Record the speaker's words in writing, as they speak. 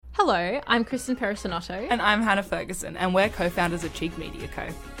Hello, I'm Kristen Perisonotto. And I'm Hannah Ferguson, and we're co-founders of Cheek Media Co.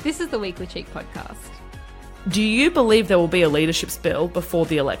 This is the Weekly Cheek podcast. Do you believe there will be a leadership spill before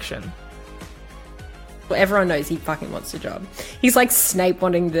the election? Well, everyone knows he fucking wants the job. He's like Snape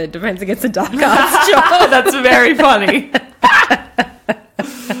wanting the Defense Against the Dark Arts job. That's very funny.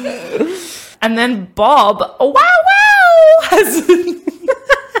 And then Bob,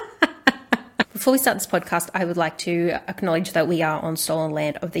 Before we start this podcast, I would like to acknowledge that we are on stolen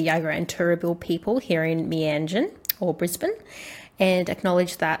land of the Yagra and Turrbal people here in Meanjin, or Brisbane, and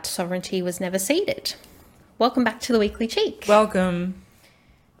acknowledge that sovereignty was never ceded. Welcome back to the Weekly Cheek. Welcome.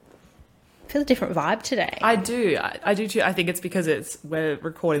 I feel a different vibe today. I do. I do too. I think it's because we're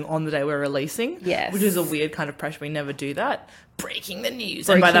recording on the day we're releasing. Yes. Which is a weird kind of pressure. We never do that. Breaking the news.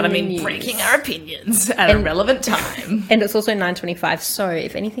 And by that I mean breaking our opinions at a relevant time. And it's also 9:25, so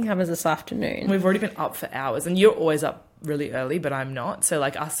if anything happens this afternoon... We've already been up for hours, and you're always up really early, but I'm not. So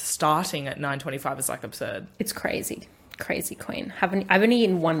like us starting at 9:25 is like absurd. It's crazy. Crazy queen. I've only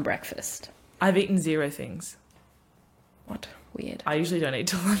eaten one breakfast. I've eaten 0 things. What? Weird. I usually don't eat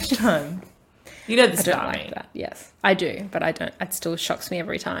till lunchtime. You know this I don't about like me. that. Yes, I do, but I don't. It still shocks me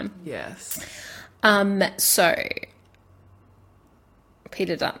every time. Yes. So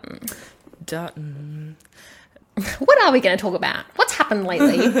Peter Dutton. What are we going to talk about? What's happened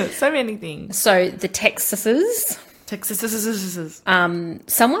lately? So many things. So the Texases.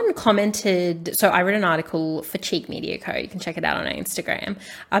 Someone commented. So I read an article for Cheek Media Co. You can check it out on our Instagram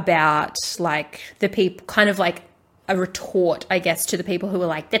about like the people, kind of like a retort, I guess, to the people who were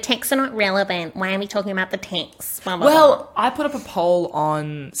like, the texts are not relevant. Why are we talking about the texts? Blah, blah, Well, blah. I put up a poll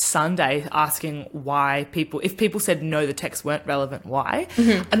on Sunday asking if people said no, the texts weren't relevant, why?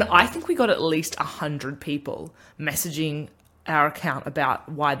 Mm-hmm. And I think we got at least 100 people messaging our account about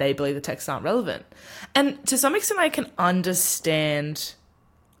why they believe the texts aren't relevant. And to some extent, I can understand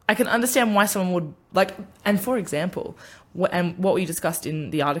why someone would like, and for example, and what we discussed in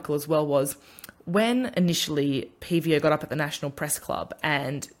the article as well was, when initially PVO got up at the National Press Club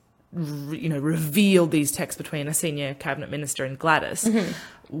and, revealed these texts between a senior cabinet minister and Gladys,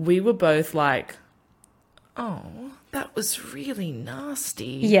 we were both like, oh, that was really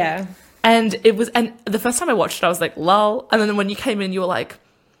nasty. Yeah. And the first time I watched it, I was like, lol. And then when you came in, you were like,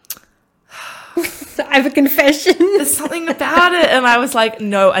 I have a confession. there's something about it. And I was like,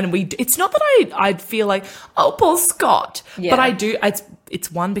 no. And it's not that I'd feel like, oh, Paul Scott. Yeah. But I do. It's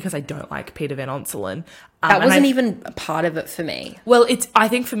one, because I don't like Peter Van Onselen. That wasn't even a part of it for me. Well, I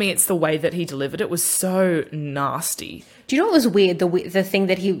think for me, it's the way that he delivered it was so nasty. Do you know what was weird? The thing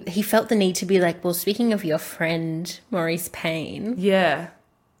that he felt the need to be like, well, speaking of your friend, Maurice Payne. Yeah.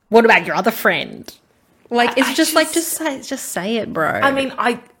 What about your other friend? Like, it's just say it, bro. I mean,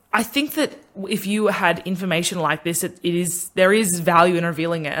 I think that if you had information like this, there is value in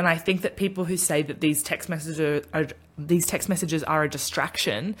revealing it. And I think that people who say that these text messages are a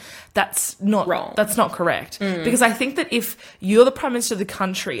distraction, that's not wrong. That's not correct. Because I think that if you're the Prime Minister of the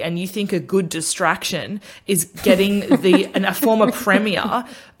country and you think a good distraction is getting a former premier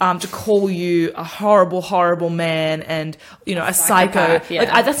to call you a horrible, horrible man and, a psycho,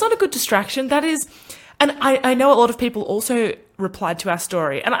 yeah. that's not a good distraction. That is. And I know a lot of people also replied to our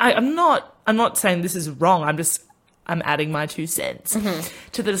story, and I'm not saying this is wrong. I'm adding my 2 cents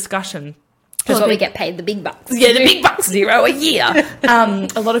to the discussion. Because we get paid the big bucks. Yeah, the big bucks, $0 a year.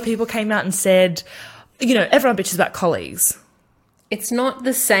 A lot of people came out and said, everyone bitches about colleagues. It's not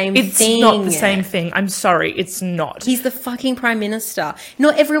the same thing. It's not the same thing. I'm sorry, it's not. He's the fucking Prime Minister.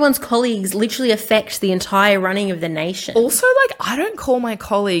 Not everyone's colleagues literally affect the entire running of the nation. Also, I don't call my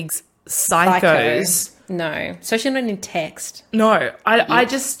colleagues psychos. No, especially not in text. No, I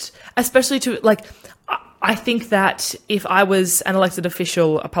just, especially I think that if I was an elected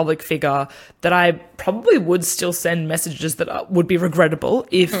official, a public figure, that I probably would still send messages that would be regrettable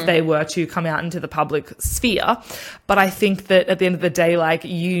if they were to come out into the public sphere. But I think that at the end of the day,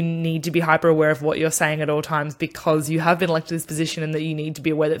 you need to be hyper aware of what you're saying at all times, because you have been elected to this position, and that you need to be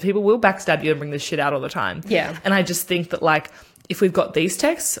aware that people will backstab you and bring this shit out all the time. Yeah. And I just think that if we've got these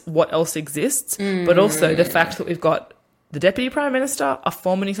texts, what else exists? But also the fact that we've got the Deputy Prime Minister, a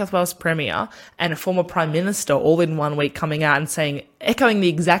former New South Wales Premier, and a former Prime Minister all in 1 week coming out and echoing the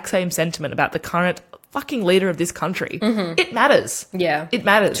exact same sentiment about the current fucking leader of this country. It matters. Yeah. It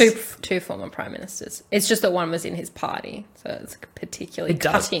matters. Two former Prime Ministers. It's just that one was in his party, so it's particularly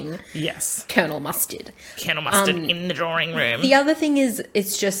cutting. Yes. Colonel Mustard. Colonel Mustard in the drawing room. The other thing is,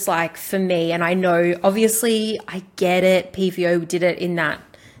 it's just for me, and I know, obviously, I get it, PVO did it in that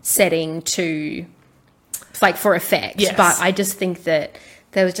setting to... for effect. Yes. But I just think that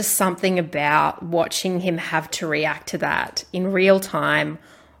there was just something about watching him have to react to that in real time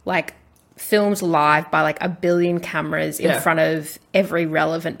like filmed live by like 1 billion cameras in front of every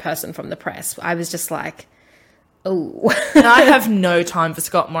relevant person from the press. I was just like, oh. And I have no time for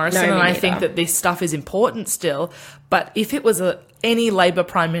Scott Morrison, No, and me I think neither. that this stuff is important still. But if it was any Labor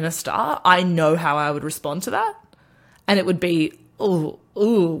Prime Minister, I know how I would respond to that. And it would be,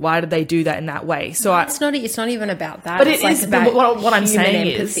 why did they do that in that way? So It's not even about that. But it's it is about what I'm human saying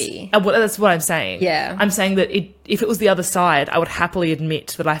empathy. is that's what I'm saying. Yeah. I'm saying that if it was the other side, I would happily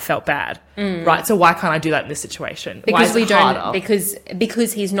admit that I felt bad. Right? So why can't I do that in this situation? Why Because is we it don't, harder?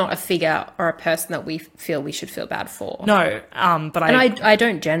 because he's not a figure or a person that we feel we should feel bad for. No, but I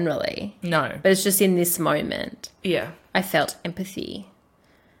don't generally. no, But it's just in this moment, yeah, I felt empathy.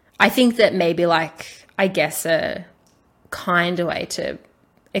 I think that maybe like, I guess a kinder way to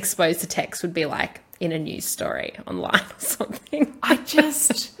expose the text would be like in a news story online or something.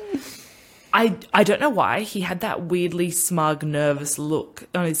 I don't know why he had that weirdly smug, nervous look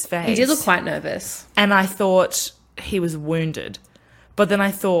on his face. He did look quite nervous. And I thought he was wounded. But then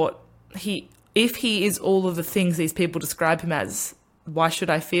I thought, if he is all of the things these people describe him as, why should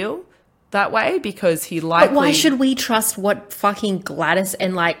I feel that way? Because he likely... But why should we trust what fucking Gladys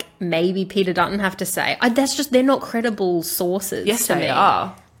and like maybe Peter Dutton have to say? They're not credible sources Yes, to they me.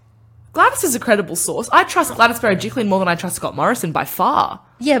 are. Gladys is a credible source. I trust Gladys Berejiklian more than I trust Scott Morrison by far.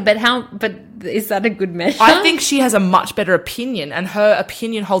 Yeah, but is that a good measure? I think she has a much better opinion, and her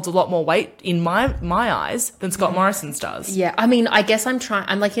opinion holds a lot more weight in my eyes than Scott Morrison's does. Yeah, I mean, I guess I'm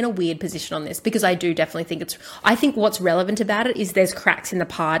like in a weird position on this because I do definitely think I think what's relevant about it is there's cracks in the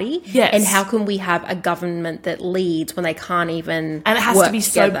party. Yes. And how can we have a government that leads when they can't even And it has work to be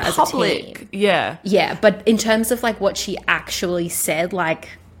so together as a team? public. Yeah. Yeah, but in terms of like what she actually said, like,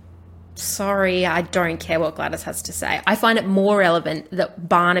 sorry, I don't care what Gladys has to say. I find it more relevant that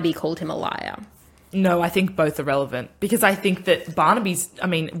Barnaby called him a liar. No, I think both are relevant because I think that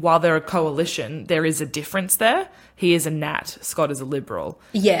while they're a coalition, there is a difference there. He is a Nat, Scott is a Liberal.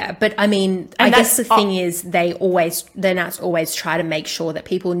 Yeah, but I mean, I guess the thing is the Nats always try to make sure that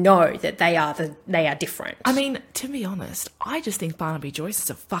people know that they are different. I mean, to be honest, I just think Barnaby Joyce is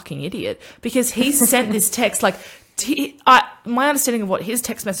a fucking idiot because he sent this text like... my understanding of what his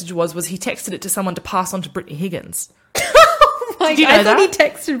text message was he texted it to someone to pass on to Brittany Higgins. Like, Did you know I thought he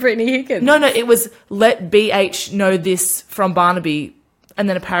that? texted Brittany Higgins. No, it was let BH know this from Barnaby, and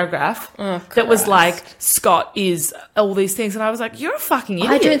then a paragraph that was like Scott is all these things, and I was like, you're a fucking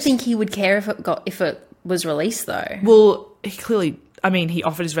idiot. I don't think he would care if it was released though. Well, he clearly. I mean, he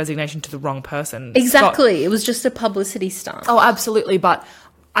offered his resignation to the wrong person. Exactly, Scott, it was just a publicity stunt. oh, absolutely, but.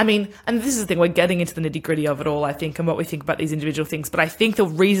 I mean, and this is the thing, we're getting into the nitty-gritty of it all, I think, and what we think about these individual things. But I think the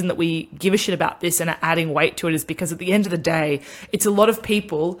reason that we give a shit about this and are adding weight to it is because at the end of the day, it's a lot of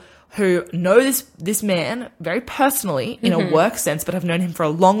people who know this man very personally in a work sense, but have known him for a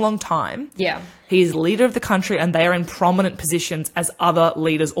long, long time. Yeah. He is leader of the country and they are in prominent positions as other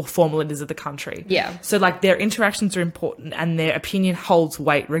leaders or former leaders of the country. Yeah. So like their interactions are important and their opinion holds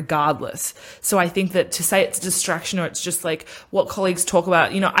weight regardless. So I think that to say it's a distraction or it's just like what colleagues talk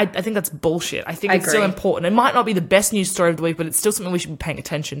about, I think that's bullshit. I think it's still important. It might not be the best news story of the week, but it's still something we should be paying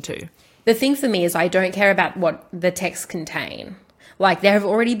attention to. The thing for me is I don't care about what the texts contain. Like, there have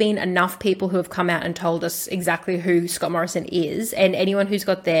already been enough people who have come out and told us exactly who Scott Morrison is, and anyone who's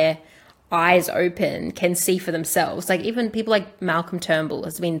got their eyes open can see for themselves. Like, even people like Malcolm Turnbull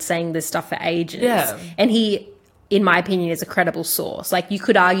has been saying this stuff for ages. Yeah. And he, in my opinion, is a credible source. Like, you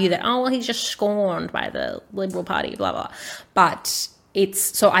could argue that, oh, well, he's just scorned by the Liberal Party, blah, blah. But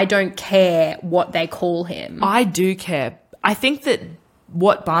so I don't care what they call him. I do care. I think that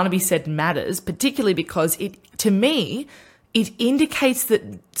what Barnaby said matters, particularly because to me, it indicates that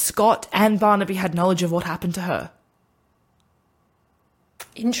Scott and Barnaby had knowledge of what happened to her.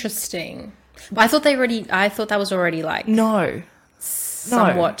 Interesting. But I thought that was already like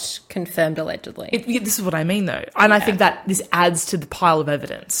somewhat confirmed allegedly. This is what I mean though. And I think that this adds to the pile of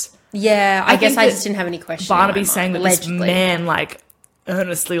evidence. Yeah, I guess think I that just didn't have any questions. Barnaby's saying that allegedly. this man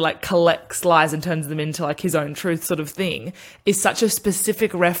earnestly collects lies and turns them into his own truth sort of thing is such a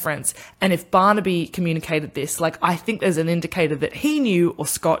specific reference. And if Barnaby communicated this, I think there's an indicator that he knew or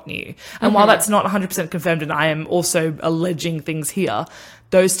Scott knew. And while that's not 100% confirmed and I am also alleging things here,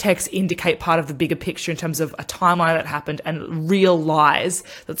 those texts indicate part of the bigger picture in terms of a timeline that happened and real lies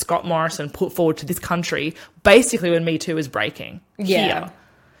that Scott Morrison put forward to this country basically when Me Too is breaking. Yeah. Here.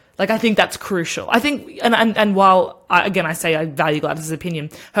 I think that's crucial. I think, and while, I say I value Gladys' opinion,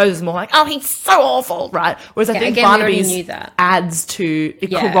 hers is more oh, he's so awful, right? Whereas I think again, we already Barnaby's knew that. adds to,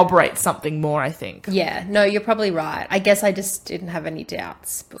 it corroborates something more, I think. Yeah, no, you're probably right. I guess I just didn't have any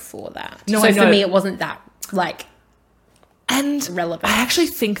doubts before that. No, so I know. for me, it wasn't that, And relevant. I actually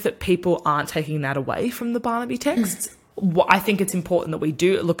think that people aren't taking that away from the Barnaby texts. I think it's important that we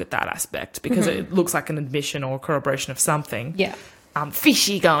do look at that aspect because it looks like an admission or corroboration of something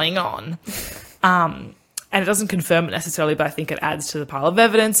fishy going on. And it doesn't confirm it necessarily, but I think it adds to the pile of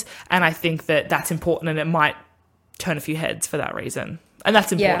evidence. And I think that that's important and it might turn a few heads for that reason. And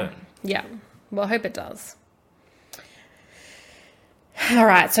that's important. Yeah. Well, I hope it does. All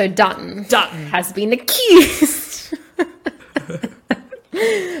right. So Dutton has been accused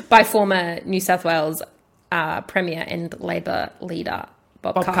by former New South Wales Premier and Labor leader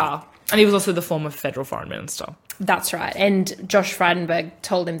Bob Carr. And he was also the former federal foreign minister. That's right. And Josh Frydenberg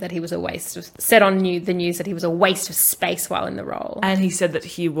told him that he was said on the news that he was a waste of space while in the role. And he said that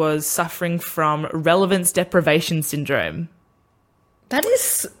he was suffering from relevance deprivation syndrome.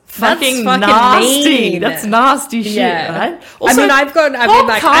 That's fucking fucking nasty. mean. That's nasty shit, right? Also, I been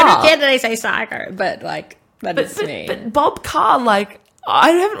like, Carr, I don't get that they say psycho, but like, is me. But Bob Carr, like,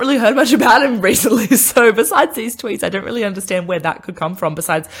 I haven't really heard much about him recently, so besides these tweets, I don't really understand where that could come from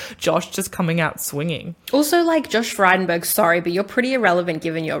besides Josh just coming out swinging. Also, like, Josh Frydenberg, sorry, but you're pretty irrelevant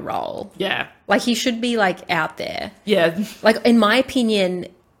given your role. Yeah. Like, he should be, like, out there. Yeah. Like, in my opinion,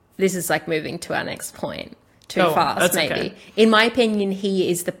 this is, like, moving to our next point too fast, maybe. Okay. In my opinion,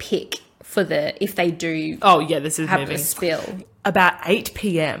 he is the pick for if they do this is have moving. a spill. About 8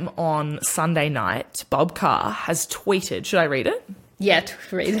 p.m. on Sunday night, Bob Carr has tweeted. Should I read it? Yeah,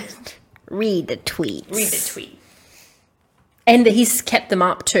 read it. Read the tweets. Read the tweet. And he's kept them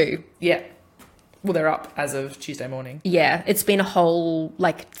up too. Yeah. Well, they're up as of Tuesday morning. Yeah, it's been a whole,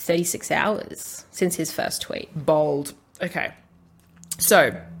 36 hours since his first tweet. Bold. Okay.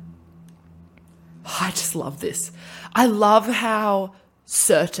 So, I just love this. I love how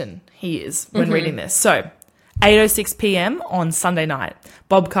certain he is when reading this. So, 8:06 p.m. on Sunday night,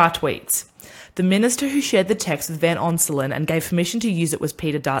 Bob Carr tweets, "The minister who shared the text with Van Onselen and gave permission to use it was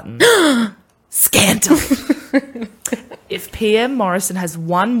Peter Dutton." Scandal. If PM Morrison has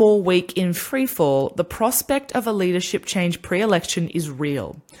one more week in freefall, the prospect of a leadership change pre-election is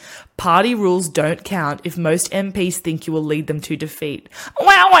real. Party rules don't count if most MPs think you will lead them to defeat.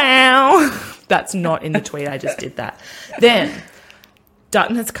 Wow, wow. That's not in the tweet. I just did that. Then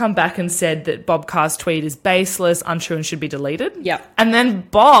Dutton has come back and said that Bob Carr's tweet is baseless, untrue, and should be deleted. Yep. And then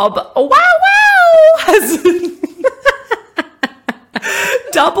Bob, has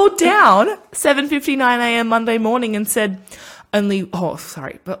doubled down 7:59 a.m. Monday morning and said,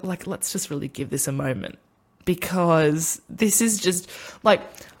 let's just really give this a moment because this is just, I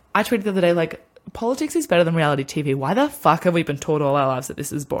tweeted the other day, politics is better than reality TV. Why the fuck have we been taught all our lives that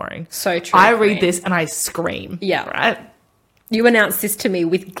this is boring? So true. I read this and I scream. Yeah. Right? You announced this to me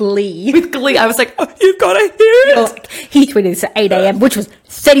with glee. With glee. I was like, oh, you've got to hear it. He tweeted this at 8 a.m., which was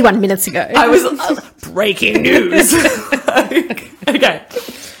 31 minutes ago. I was breaking news. Okay.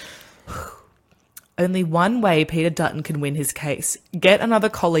 Only one way Peter Dutton can win his case. Get another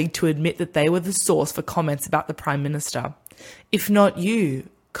colleague to admit that they were the source for comments about the Prime Minister. If not you,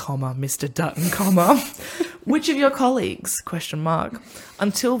 Mr. Dutton, which of your colleagues, ?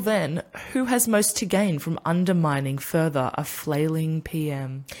 Until then, who has most to gain from undermining further a flailing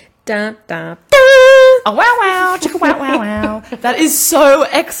PM? Da, da, da. Oh, wow, wow, chicka, wow, wow, wow. That is so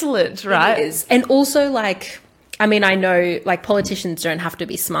excellent, right? It is. And also, I know, politicians don't have to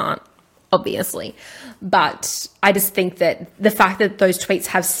be smart, obviously. But I just think that the fact that those tweets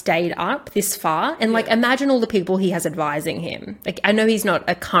have stayed up this far, and, imagine all the people he has advising him. I know he's not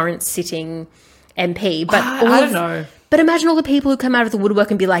a current sitting MP, but I don't know. But imagine all the people who come out of the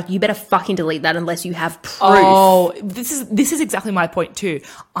woodwork and be like, you better fucking delete that unless you have proof. Oh, this is exactly my point too.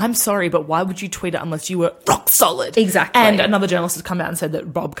 I'm sorry, but why would you tweet it unless you were rock solid? Exactly. And another journalist has come out and said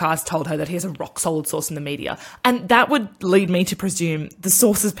that Bob Carr's told her that he has a rock solid source in the media. And that would lead me to presume the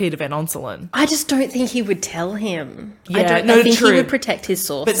source is Peter Van Onselen. I just don't think he would tell him. Yeah, I think he would protect his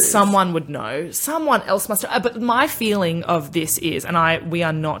sources. But someone would know. Someone else must know. But my feeling of this is, and we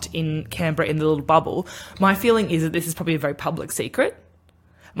are not in Canberra in the little bubble, my feeling is that this is probably a very public secret.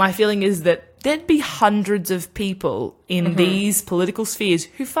 My feeling is that there'd be hundreds of people in these political spheres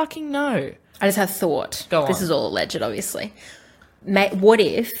who fucking know. I just had a thought. Go on. This is all alleged, obviously. What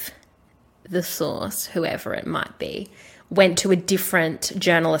if the source, whoever it might be, went to a different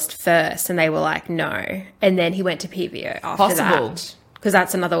journalist first and they were like, no. And then he went to PVO after that. Because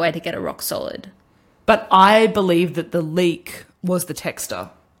that's another way to get a rock solid. But I believe that the leak was the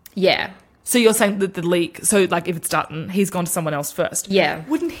texter. Yeah. So you're saying that the leak, if it's Dutton, he's gone to someone else first. Yeah.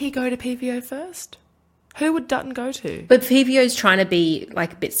 Wouldn't he go to PVO first? Who would Dutton go to? But PVO's trying to be a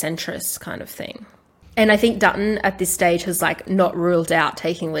bit centrist kind of thing. And I think Dutton at this stage has not ruled out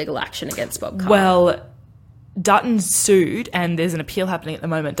taking legal action against Bob Carr. Well, Dutton sued, and there's an appeal happening at the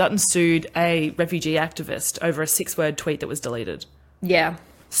moment. Dutton sued a refugee activist over a 6-word tweet that was deleted. Yeah.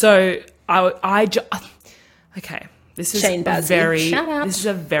 So okay, this is Shane Bazzi. Shout out. This is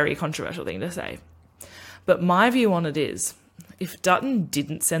a very controversial thing to say, but my view on it is, if Dutton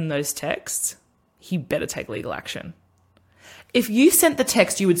didn't send those texts, he better take legal action. If you sent the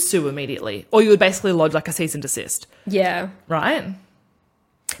text, you would sue immediately, or you would basically lodge like a cease and desist. Yeah. Right?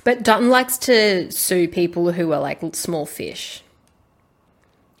 But Dutton likes to sue people who are like small fish.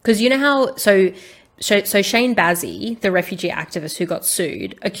 Because you know how... So Shane Bazzi, the refugee activist who got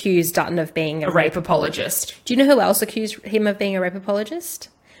sued, accused Dutton of being a rape apologist. Do you know who else accused him of being a rape apologist?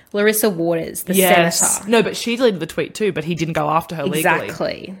 Larissa Waters, the senator. No, but she deleted the tweet too, but he didn't go after her legally.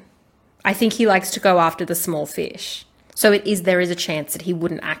 Exactly. I think he likes to go after the small fish. So there is a chance that he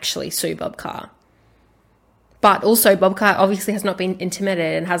wouldn't actually sue Bob Carr. But also, Bob Carr obviously has not been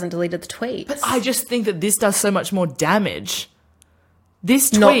intimidated and hasn't deleted the tweet. But I just think that this does so much more damage. This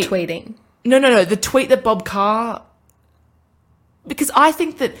tweet... Not tweeting. No. The tweet that Bob Carr... Because I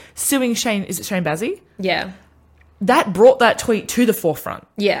think that suing Shane... Is it Shane Bazzi? Yeah. That brought that tweet to the forefront.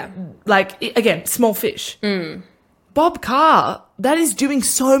 Yeah. Like, again, small fish. Bob Carr, that is doing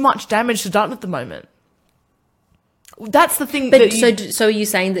so much damage to Dutton at the moment. That's the thing. But so are you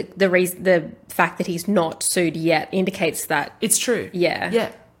saying that the fact that he's not sued yet indicates that it's true?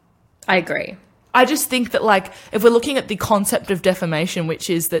 Yeah. I agree. I just think that, like, if we're looking at the concept of defamation, which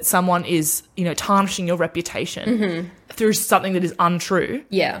is that someone is, tarnishing your reputation through something that is untrue.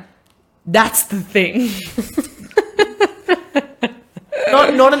 Yeah. That's the thing.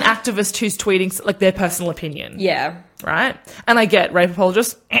 Not an activist who's tweeting like their personal opinion. Yeah. Right? And I get rape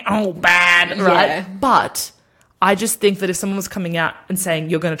apologists, bad, right? Yeah. But I just think that if someone was coming out and saying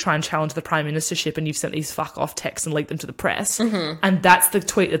you're going to try and challenge the prime ministership and you've sent these fuck off texts and leaked them to the press, and that's the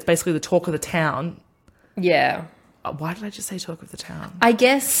tweet that's basically the talk of the town. Yeah. Why did I just say talk of the town? I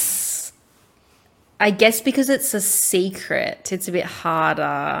guess because it's a secret, it's a bit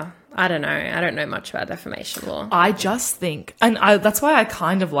harder. I don't know. I don't know much about defamation law. I just think, and that's why I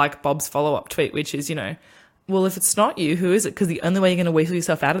kind of like Bob's follow-up tweet, which is, well, if it's not you, who is it? Because the only way you're going to weasel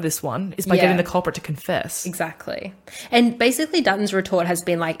yourself out of this one is by getting the culprit to confess. Exactly. And basically Dutton's retort has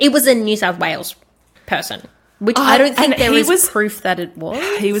been like, it was a New South Wales person, which I don't think there is proof that it was.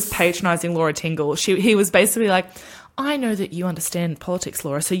 He was patronising Laura Tingle. He was basically like, I know that you understand politics,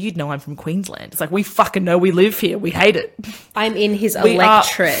 Laura, so you'd know I'm from Queensland. It's like, we fucking know we live here. We hate it. I'm in his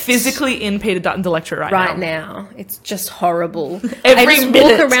electorate. We are physically in Peter Dutton's electorate right now. It's just horrible. I just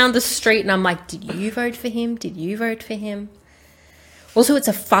walk around the street and I'm like, did you vote for him? Did you vote for him? Also, it's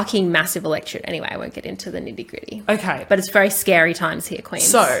a fucking massive electorate. Anyway, I won't get into the nitty gritty. Okay. But it's very scary times here, Queens.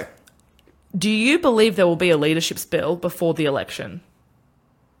 So, do you believe there will be a leadership spill before the election?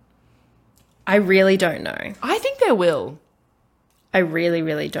 I really don't know. I think there will. I really,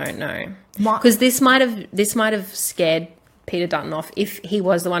 really don't know. Because this might have scared Peter Dutton off if he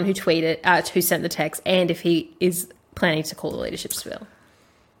was the one who who sent the text, and if he is planning to call the leadership spill.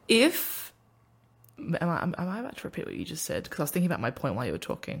 Am I about to repeat what you just said? Because I was thinking about my point while you were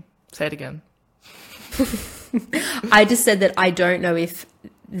talking. Say it again. I just said that I don't know if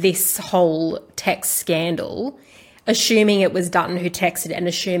this whole text scandal, assuming it was Dutton who texted and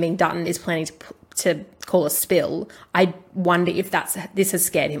assuming Dutton is planning to call a spill, I wonder if this has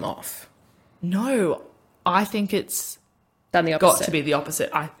scared him off. No, I think it's done the opposite. Got to be the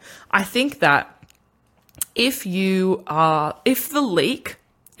opposite. I think that if the leak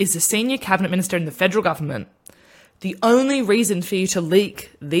is a senior cabinet minister in the federal government, the only reason for you to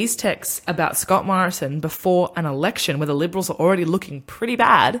leak these texts about Scott Morrison before an election where the Liberals are already looking pretty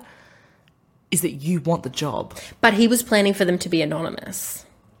bad is that you want the job. But he was planning for them to be anonymous.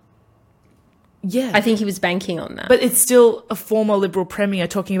 Yeah. I think he was banking on that. But it's still a former Liberal Premier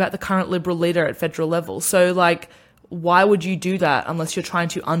talking about the current Liberal leader at federal level. So, like, why would you do that unless you're trying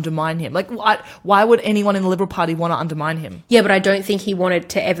to undermine him? Like, why would anyone in the Liberal Party want to undermine him? Yeah, but I don't think he wanted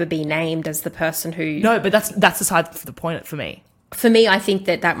to ever be named as the person who... No, but that's aside from the point for me. For me, I think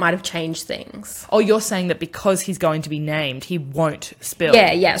that might have changed things. Oh, you're saying that because he's going to be named, he won't spill.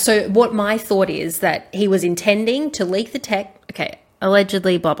 Yeah. So what my thought is that he was intending to leak the text... Okay,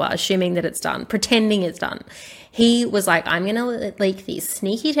 allegedly, blah, blah, assuming that it's done, pretending it's done. He was like, I'm going to leak these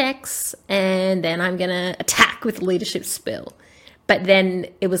sneaky texts and then I'm going to attack with leadership spill. But then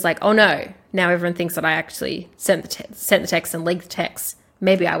it was like, oh no, now everyone thinks that I actually sent the text and leaked the text.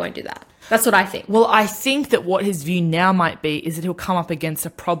 Maybe I won't do that. That's what I think. Well, I think that what his view now might be is that he'll come up against a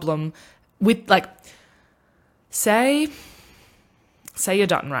problem with, like, say you're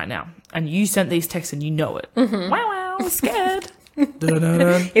Dutton right now and you sent these texts and you know it. Mm-hmm. Wow, scared.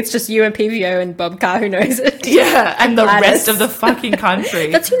 Dun-dun-dun. It's just you and PVO and Bob Carr who knows it. Yeah, and the Gladys. rest of the fucking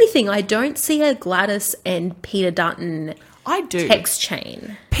country. That's the only thing. I don't see a Gladys and Peter Dutton I do. text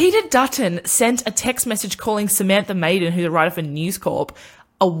chain. Peter Dutton sent a text message calling Samantha Maiden, who's a writer for News Corp,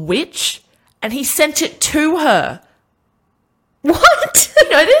 a witch, and he sent it to her. What? You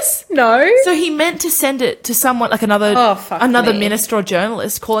know this? No. So he meant to send it to someone, like another me. minister or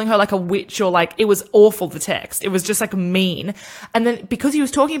journalist, calling her like a witch, or like, it was awful, the text. It was just like mean. And then because he was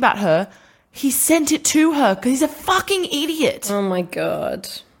talking about her, he sent it to her because he's a fucking idiot. Oh my God.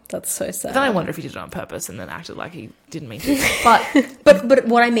 That's so sad. Then I wonder if he did it on purpose and then acted like he didn't mean to. But But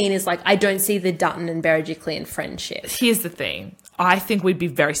what I mean is, like, I don't see the Dutton and Berejiklian friendship. here's the thing. I think we'd be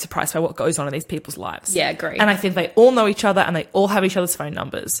very surprised by what goes on in these people's lives. Yeah, agree. And I think they all know each other and they all have each other's phone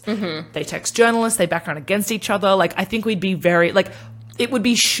numbers. Mm-hmm. They text journalists, they background against each other. Like, I think we'd be very, like, it would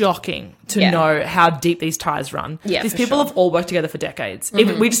be shocking to know how deep these ties run. Yeah, these for people sure. have all worked together for decades.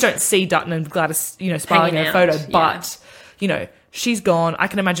 Even, we just don't see Dutton and Gladys, smiling in a Hanging photo. out, But, she's gone. I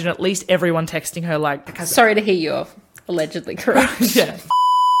can imagine at least everyone texting her, like... Sorry to hear you're allegedly correct. Yeah.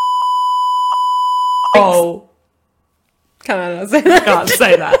 Oh, Come on, I'll say that. can't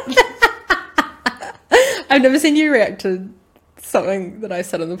say that. I've never seen you react to something that I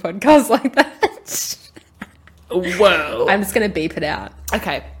said on the podcast like that. Whoa. I'm just going to beep it out.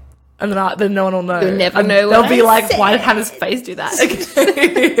 Okay. And then no one will know. You'll never And know They'll what be I like, said. why did Hannah's face do that?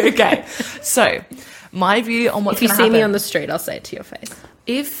 Okay. Okay. So, my view on what's If you going to see happen... me on the street, I'll say it to your face.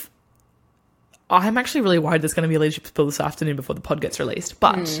 If... I'm actually really worried there's going to be a leadership spill this afternoon before the pod gets released.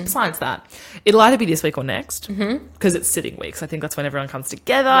 But besides that, it'll either be this week or next because it's sitting weeks. I think that's when everyone comes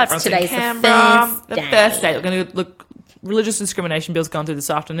together. Yes, Everyone's in today's the Canberra. first The day. first day. We're going to look... Religious discrimination bill's gone through this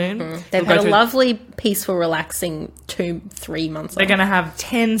afternoon. They've We'll had go a through- lovely, peaceful, relaxing 2-3 months. They're going to have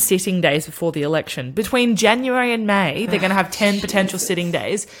 10 sitting days before the election. Between January and May, they're going to have 10 potential sitting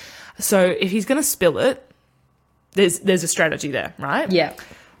days. So if he's going to spill it, there's a strategy there, right? Yeah.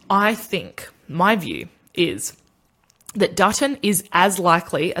 I think my view is that Dutton is as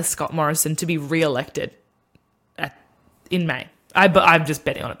likely as Scott Morrison to be re-elected in May. I'm just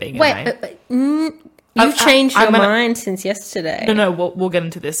betting on it being in May. You've changed your I'm gonna- mind since yesterday. No, we'll get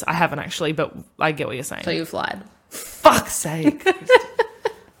into this. I haven't actually, but I get what you're saying. So you've lied. Fuck's sake.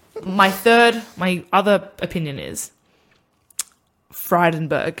 My other opinion is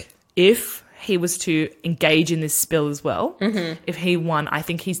Frydenberg, if he was to engage in this spill as well, if he won, I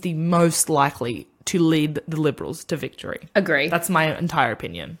think he's the most likely to lead the Liberals to victory. Agree. That's my entire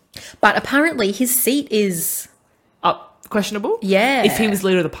opinion. But apparently his seat is... Questionable? Yeah. If he was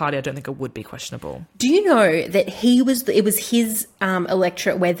leader of the party, I don't think it would be questionable. Do you know that it was his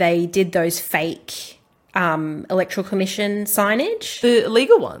electorate where they did those fake electoral commission signage? The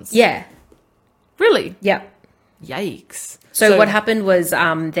legal ones? Yeah. Really? Yeah. Yikes. So what happened was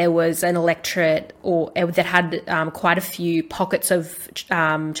there was an electorate that had quite a few pockets of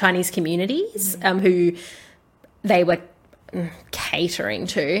Chinese communities who they were catering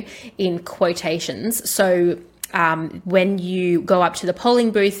to, in quotations. So when you go up to the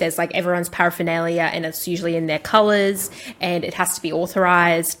polling booth, there's like everyone's paraphernalia and it's usually in their colours and it has to be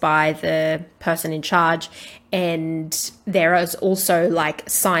authorised by the person in charge. And there is also like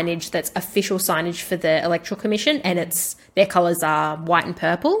signage that's official signage for the Electoral Commission and their colours are white and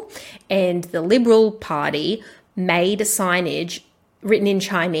purple. And the Liberal Party made a signage written in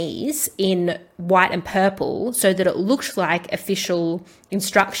Chinese in white and purple so that it looked like official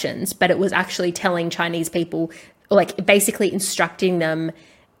instructions, but it was actually telling Chinese people, like basically instructing them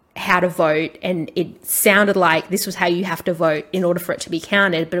how to vote. And it sounded like this was how you have to vote in order for it to be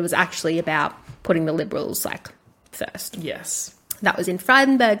counted, but it was actually about putting the Liberals like first. Yes. That was in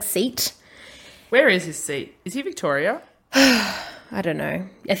Frydenberg's seat. Where is his seat? Is he Victoria? I don't know.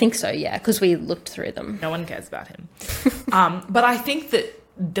 I think so, yeah, because we looked through them. No one cares about him. But I think that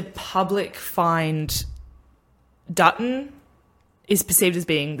the public find Dutton is perceived as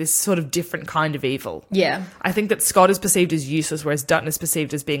being this sort of different kind of evil. Yeah. I think that Scott is perceived as useless, whereas Dutton is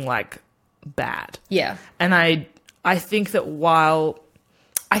perceived as being, like, bad. Yeah. And I think that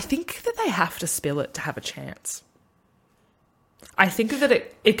I think that they have to spill it to have a chance. I think that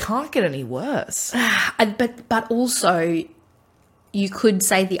it can't get any worse. But also, you could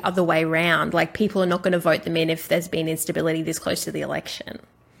say the other way round. Like, people are not going to vote them in if there's been instability this close to the election.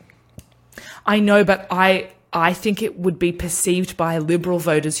 I know, but I think it would be perceived by Liberal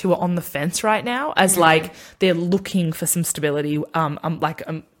voters who are on the fence right now as like they're looking for some stability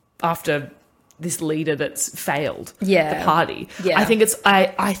after this leader that's failed the party. Yeah. I think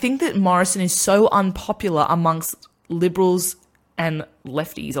I think that Morrison is so unpopular amongst Liberals and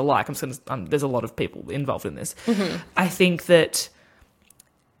lefties alike, there's a lot of people involved in this. I think that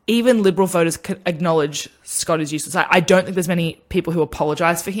even Liberal voters can acknowledge Scott is useless. I don't think there's many people who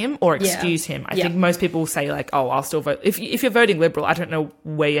apologise for him or excuse him. I think most people will say, like, oh, I'll still vote. If you're voting Liberal, I don't know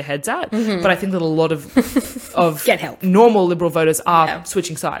where your head's at, but I think that a lot of Get help. normal Liberal voters are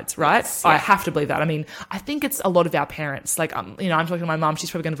switching sides, right? Yes, I have to believe that. I mean, I think it's a lot of our parents. Like, I'm talking to my mum. She's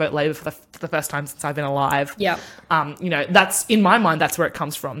probably going to vote Labor for the first time since I've been alive. Yeah. That's, in my mind, that's where it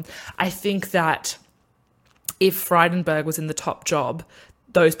comes from. I think that if Frydenberg was in the top job,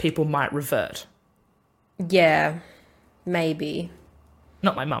 those people might revert. Yeah, maybe.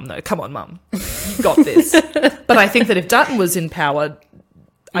 Not my mum, though. Come on, mum. You got this. But I think that if Dutton was in power,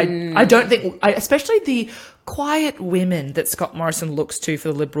 I don't think... especially the quiet women that Scott Morrison looks to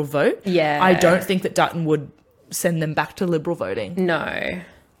for the Liberal vote. Yeah. I don't think that Dutton would send them back to Liberal voting. No.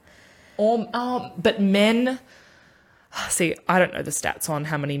 But men... See, I don't know the stats on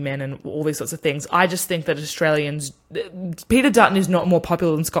how many men and all these sorts of things. I just think that Australians... Peter Dutton is not more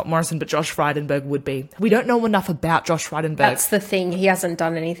popular than Scott Morrison, but Josh Frydenberg would be. We don't know enough about Josh Frydenberg. That's the thing. He hasn't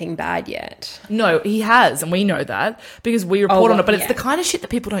done anything bad yet. No, he has, and we know that because we report on it. But it's the kind of shit that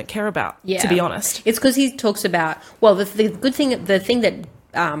people don't care about, to be honest. It's because he talks about... Well, the thing that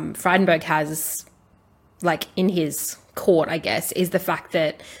Frydenberg has, like, in his court, I guess, is the fact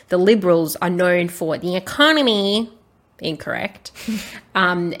that the Liberals are known for the economy... Incorrect.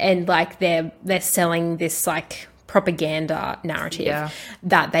 And like they're selling this like propaganda narrative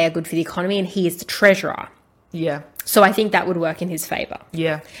that they are good for the economy and he is the treasurer. Yeah. So I think that would work in his favour.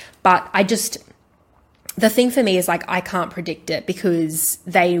 Yeah. But the thing for me is like I can't predict it because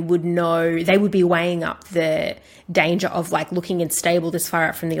they would be weighing up the danger of like looking unstable this far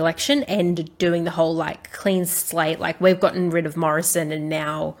out from the election and doing the whole like clean slate, like we've gotten rid of Morrison and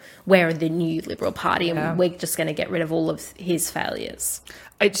now we're the new Liberal Party and we're just going to get rid of all of his failures.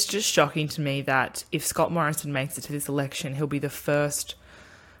 It's just shocking to me that if Scott Morrison makes it to this election, he'll be the first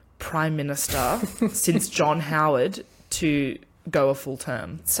Prime Minister since John Howard to go a full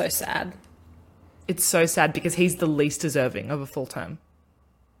term. So sad. It's so sad because he's the least deserving of a full term.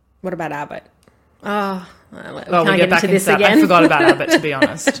 What about Abbott? Oh, well, we we'll get back into this again. I forgot about Abbott, to be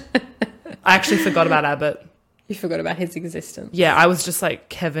honest. I actually forgot about Abbott. You forgot about his existence. Yeah, I was just like,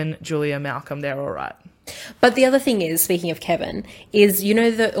 Kevin, Julia, Malcolm, they're all right. But the other thing is, speaking of Kevin, is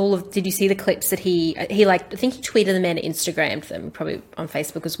did you see the clips that he like, I think he tweeted them and Instagrammed them, probably on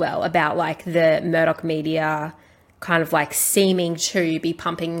Facebook as well, about like the Murdoch media kind of like seeming to be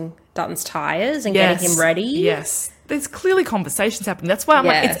pumping Dutton's tyres and getting him ready. Yes. There's clearly conversations happening. That's why I'm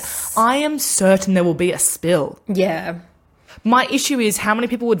like, I am certain there will be a spill. Yeah. My issue is how many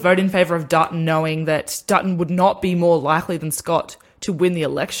people would vote in favour of Dutton knowing that Dutton would not be more likely than Scott to win the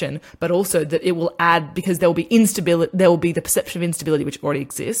election, but also that it will add, because there will be instability, there will be the perception of instability which already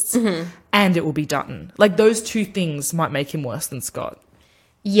exists, and it will be Dutton. Like, those two things might make him worse than Scott.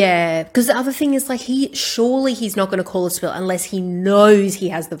 Yeah, because the other thing is, like, he's not going to call a spill unless he knows he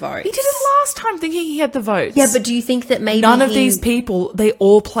has the vote. He did it last time thinking he had the votes. Yeah, but do you think that maybe none of these people, they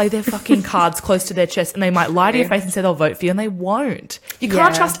all play their fucking cards close to their chest and they might lie to your face and say they'll vote for you and they won't. You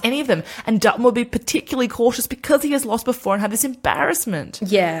can't trust any of them. And Dutton will be particularly cautious because he has lost before and had this embarrassment.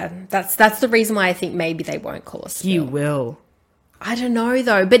 Yeah, that's the reason why I think maybe they won't call a spill. You will. I don't know,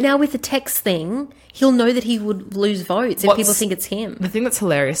 though. But now with the text thing, he'll know that he would lose votes if people think it's him. The thing that's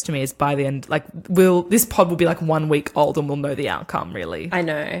hilarious to me is by the end, like, this pod will be like 1 week old and we'll know the outcome, really. I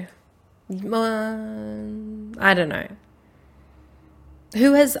know. I don't know.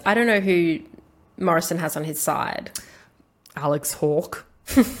 I don't know who Morrison has on his side. Alex Hawke.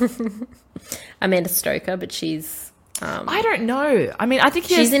 Amanda Stoker, but she's... I don't know. I mean, I think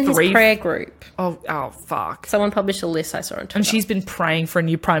she's in his prayer group. Oh, fuck. Someone published a list I saw on Twitter. And she's been praying for a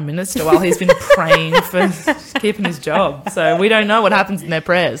new Prime Minister while he's been praying for keeping his job. So we don't know what happens in their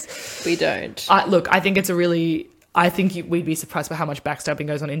prayers. We don't. Look, I think we'd be surprised by how much backstabbing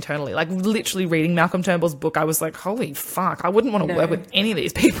goes on internally. Like, literally reading Malcolm Turnbull's book, I was like, holy fuck, I wouldn't want to work with any of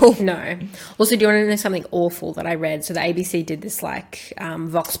these people. No. Also, do you want to know something awful that I read? So the ABC did this, like,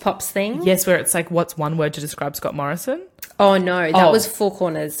 Vox Pops thing. Yes, where it's like, what's one word to describe Scott Morrison? Oh, no, that was Four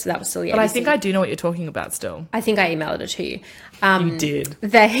Corners. That was still the ABC. But I think I do know what you're talking about still. I think I emailed it to you. You did.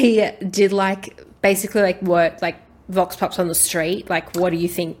 They did, like, basically, like, work, like, Vox Pops on the street. Like, what do you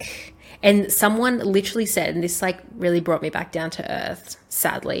think... And someone literally said, and this like really brought me back down to earth,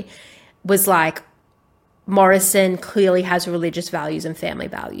 sadly, was like, Morrison clearly has religious values and family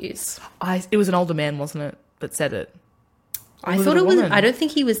values. It was an older man, wasn't it, that said it? I thought it was. I don't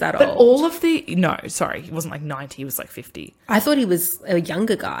think he was that But old. all of the... No, sorry. He wasn't like 90. He was like 50. I thought he was a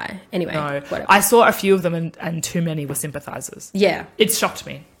younger guy. Anyway, No. whatever. I saw a few of them and too many were sympathisers. Yeah. It shocked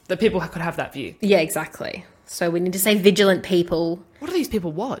me that people could have that view. Yeah, exactly. So we need to say vigilant people. What do these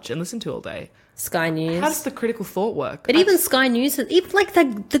people watch and listen to all day? Sky News. How does the critical thought work? But even Sky News, even like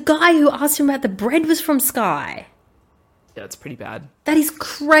the guy who asked him about the bread was from Sky. Yeah, it's pretty bad. That is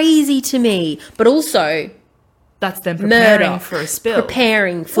crazy to me. But also... That's them preparing murder, for a spill.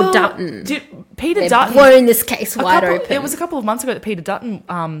 Preparing for Dutton. Peter They've Dutton... blown this case wide open. It was a couple of months ago that Peter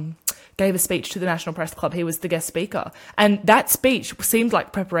Dutton gave a speech to the National Press Club. He was the guest speaker. And that speech seemed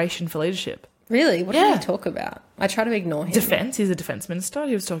like preparation for leadership. Really? What did he talk about? I try to ignore him. Defence. He's a defence minister.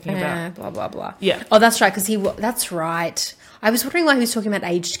 He was talking about... Blah, blah, blah. Yeah. Oh, that's right, because that's right. I was wondering why he was talking about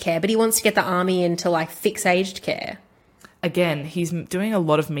aged care, but he wants to get the army in to, like, fix aged care. Again, he's doing a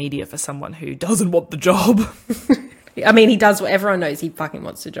lot of media for someone who doesn't want the job. I mean, he does what everyone knows. He fucking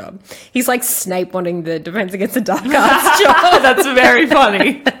wants the job. He's like Snape wanting the Defense Against the Dark Arts job. That's very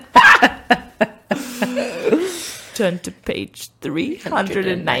funny. Turn to page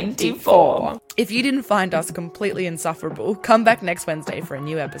 394. If you didn't find us completely insufferable, come back next Wednesday for a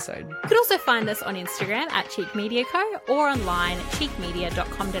new episode. You can also find us on Instagram at Cheek Media Co. or online at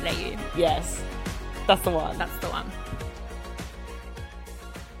cheekmedia.com.au. Yes, that's the one. That's the one.